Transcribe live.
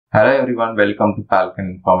Hello everyone, welcome to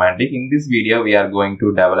Falcon Informatic. In this video, we are going to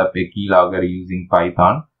develop a keylogger using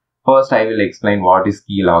Python. First, I will explain what is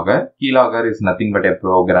keylogger. Keylogger is nothing but a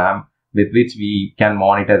program with which we can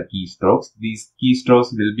monitor keystrokes. These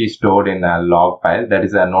keystrokes will be stored in a log file, that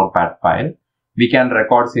is a notepad file. We can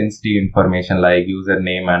record sensitive information like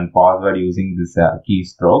username and password using these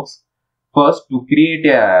keystrokes. First, to create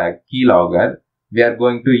a keylogger, we are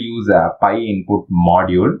going to use a pynput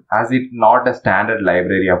module. As it's not a standard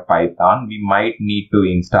library of Python, we might need to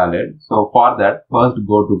install it. So for that, first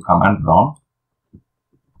go to command prompt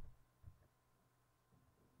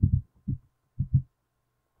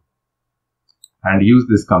and use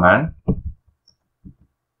this command.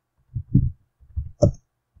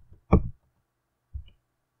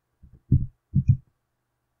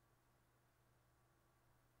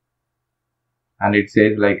 And it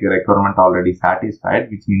says like requirement already satisfied,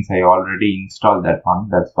 which means I already installed that one.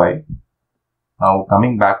 That's why. Now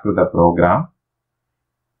coming back to the program.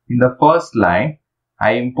 In the first line,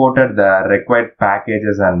 I imported the required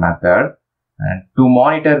packages and method. And to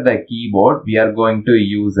monitor the keyboard, we are going to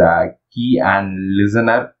use a key and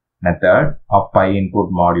listener method of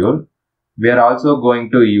pynput module. We are also going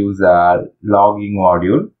to use a logging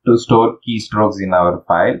module to store keystrokes in our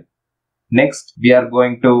file. Next, we are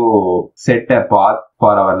going to set a path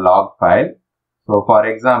for our log file. So, for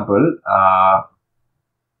example,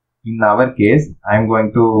 in our case, I am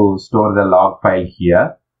going to store the log file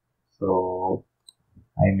here. So,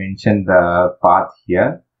 I mentioned the path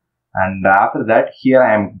here. And after that, here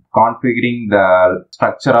I am configuring the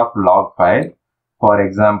structure of log file. For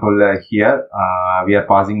example, here we are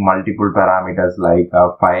passing multiple parameters like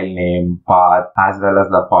file name, path, as well as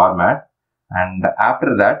the format. And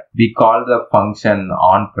after that, we call the function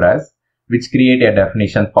onPress, which create a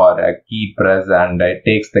definition for a key press and it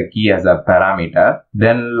takes the key as a parameter.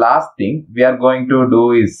 Then last thing we are going to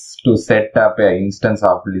do is to set up an instance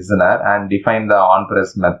of listener and define the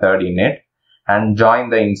onPress method in it and join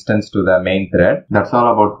the instance to the main thread. That's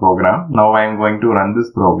all about program. Now I am going to run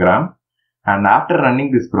this program. And after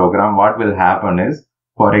running this program, what will happen is,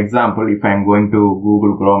 for example, if I am going to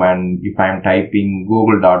Google Chrome and if I am typing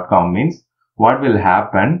google.com means, what will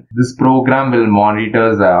happen? This program will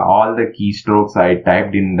monitor all the keystrokes I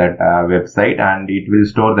typed in that website and it will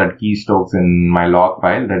store that keystrokes in my log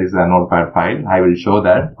file, that is a notepad file. I will show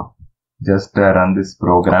that. Just run this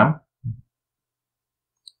program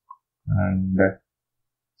and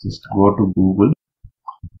just go to Google.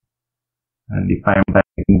 And if I am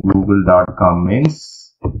typing google.com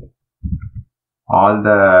means all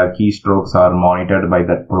the keystrokes are monitored by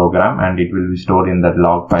that program and it will be stored in that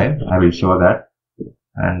log file. I will show that.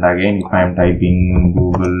 And again, if I am typing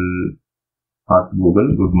Google,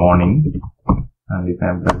 good morning, and if I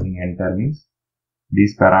am pressing enter means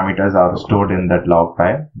these parameters are stored in that log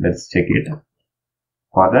file. Let's check it.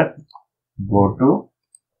 For that, go to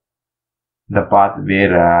the path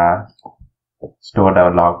where stored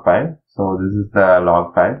our log file. So this is the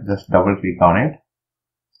log file. Just double click on it.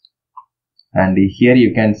 And here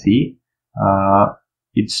you can see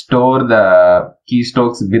it stores the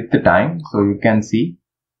keystrokes with the time. So you can see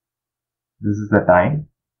this is the time,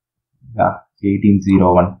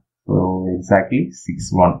 1801. So exactly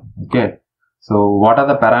 6:1. Okay. So what are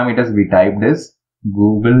the parameters we typed is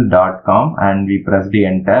google.com and we pressed the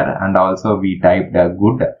enter and also we typed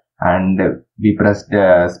good and we pressed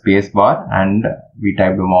space bar and we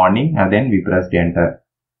typed morning and then we pressed enter.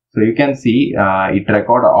 So you can see it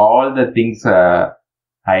record all the things I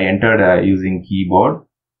entered using keyboard.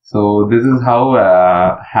 So this is how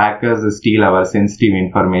hackers steal our sensitive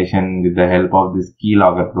information with the help of this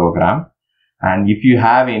keylogger program. And if you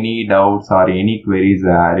have any doubts or any queries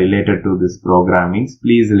related to this programming,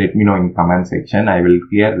 please let me know in comment section. I will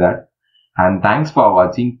clear that. And thanks for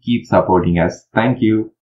watching. Keep supporting us. Thank you.